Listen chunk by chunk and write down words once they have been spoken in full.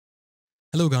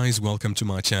Hello guys, welcome to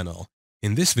my channel.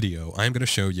 In this video, I'm going to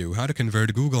show you how to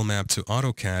convert Google Map to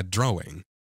AutoCAD drawing.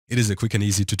 It is a quick and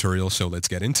easy tutorial, so let's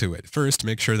get into it. First,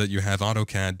 make sure that you have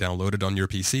AutoCAD downloaded on your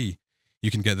PC.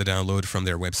 You can get the download from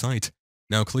their website.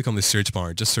 Now click on the search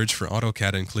bar, just search for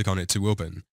AutoCAD and click on it to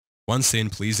open. Once in,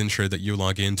 please ensure that you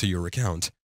log in to your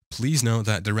account. Please note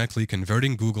that directly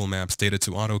converting Google Maps data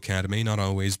to AutoCAD may not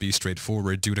always be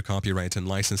straightforward due to copyright and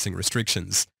licensing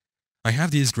restrictions. I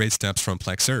have these great steps from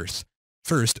Plex Earth.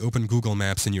 First, open Google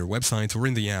Maps in your website or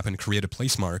in the app and create a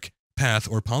placemark, path,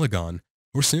 or polygon,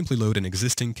 or simply load an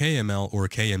existing KML or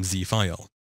KMZ file.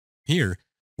 Here,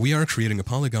 we are creating a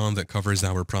polygon that covers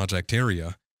our project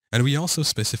area, and we also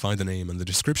specify the name and the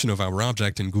description of our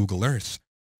object in Google Earth.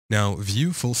 Now,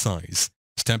 view full size.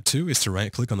 Step 2 is to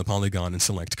right-click on the polygon and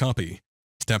select Copy.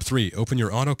 Step 3, open your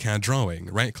AutoCAD drawing,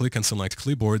 right-click and select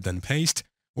Clipboard, then Paste,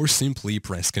 or simply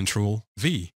press Ctrl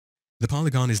V. The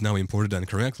polygon is now imported and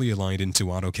correctly aligned into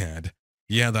AutoCAD.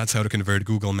 Yeah, that's how to convert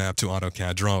Google Map to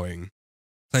AutoCAD drawing.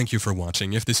 Thank you for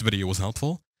watching. If this video was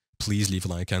helpful, please leave a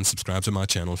like and subscribe to my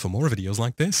channel for more videos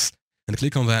like this, and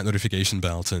click on that notification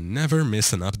bell to never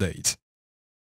miss an update.